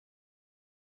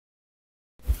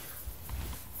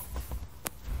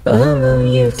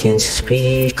You can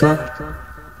speak up.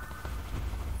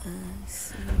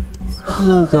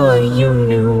 Oh God, you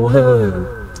new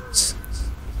words.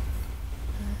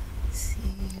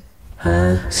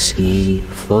 I see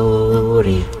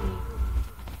 40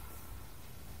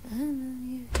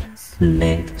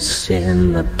 next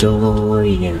in the door,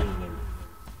 yeah.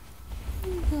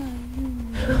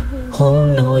 Oh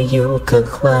no, you could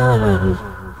climb.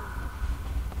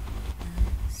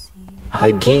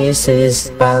 I guess it's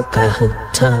about that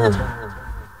time.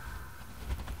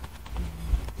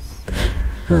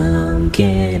 I'm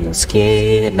getting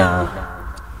scared now.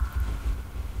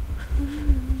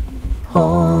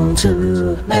 On to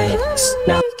the next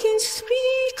now. You can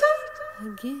speak up. I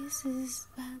guess it's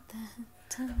about that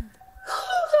time.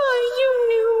 Oh, you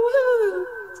new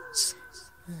words.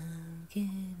 I'm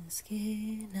getting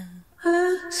scared now.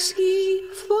 I see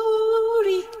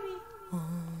 40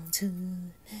 On to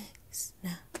the next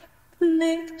now.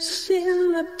 next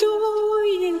in the door,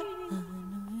 yeah. I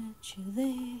know that you're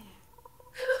there.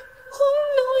 Oh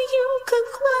no, you could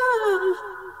climb.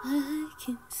 I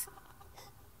can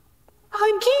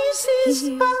I guess it's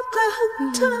about that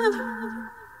time.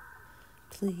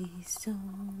 Please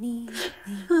don't leave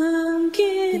me. I'm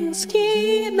getting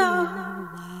scared now.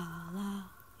 While I'll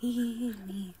hear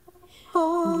me.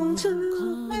 On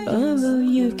to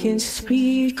you can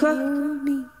speak up.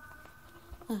 Me.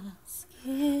 I'm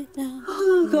scared now.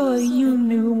 Oh God, you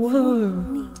new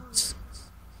words.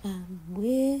 I'm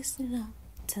wasting up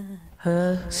time.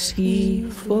 I see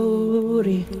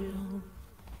 40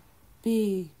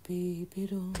 Baby,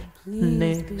 don't please.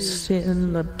 next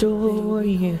in the door,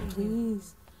 yeah.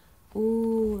 Please.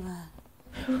 Oh,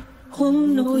 Oh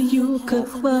no, you could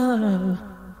climb.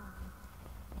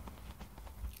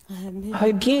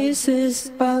 I guess it's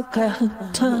about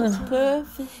that time.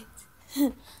 perfect.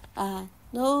 I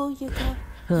know you got.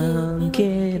 I'm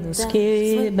getting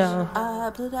scared now.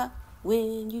 I put out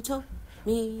when you told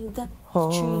me that On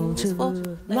the tree was to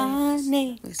for my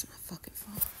name. Where's my fucking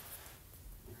phone?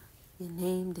 Your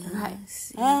name did right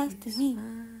after me.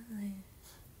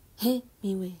 Hit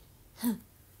me with.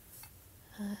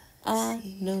 I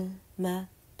know my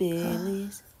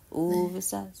belly's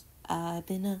oversized. I've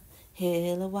been a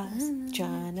hella wise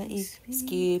trying to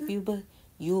escape you, but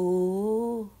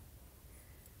your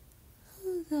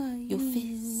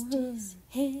fist is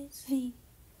heavy.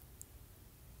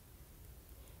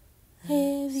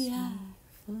 Heavy, I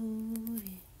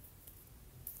floated.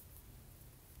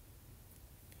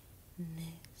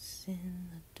 Next in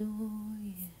the door,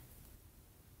 yeah.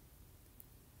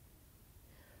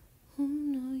 Who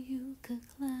know you could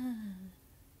climb?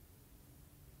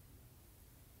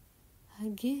 I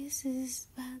guess it's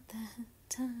about that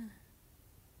time.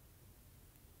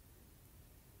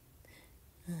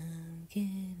 I'm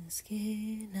getting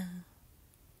scared now.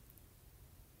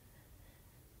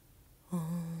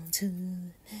 On to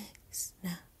the next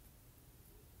now.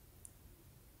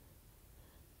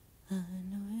 I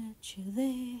know that you're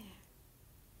there.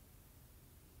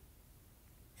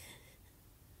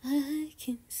 I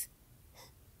can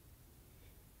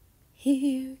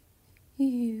hear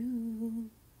you.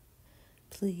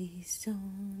 Please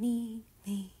don't leave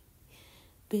me,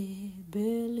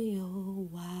 baby, oh,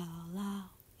 while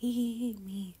I'll hear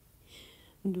me.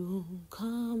 Don't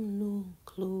come no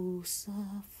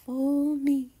closer for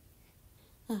me.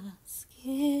 I'm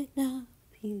scared now,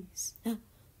 please not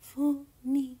for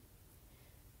me.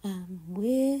 I'm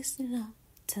wasting up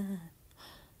time.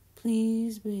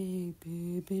 Please,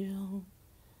 baby, don't.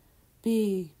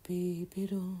 Baby,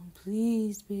 don't.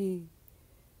 Please, baby,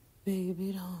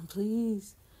 don't.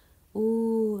 Please.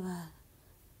 Oh,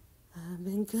 I've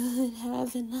been good,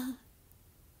 haven't I?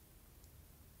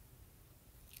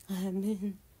 I've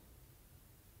been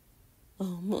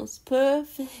almost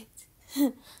perfect.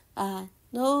 I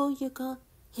know you're gonna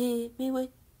hit me with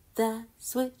that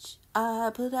switch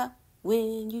I put out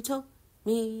when you told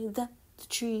me that the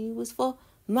tree was for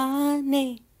my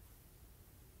name.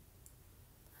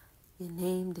 You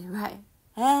named it right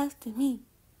after me.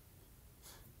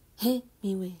 Hit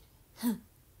me with,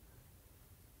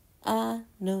 I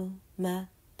know my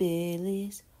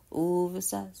belly's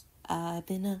oversized. I've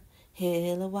been a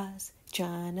hella wise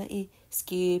trying to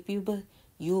escape you, but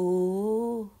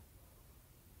your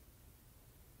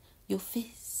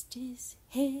fist is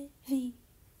heavy.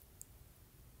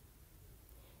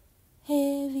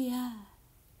 Heavy, I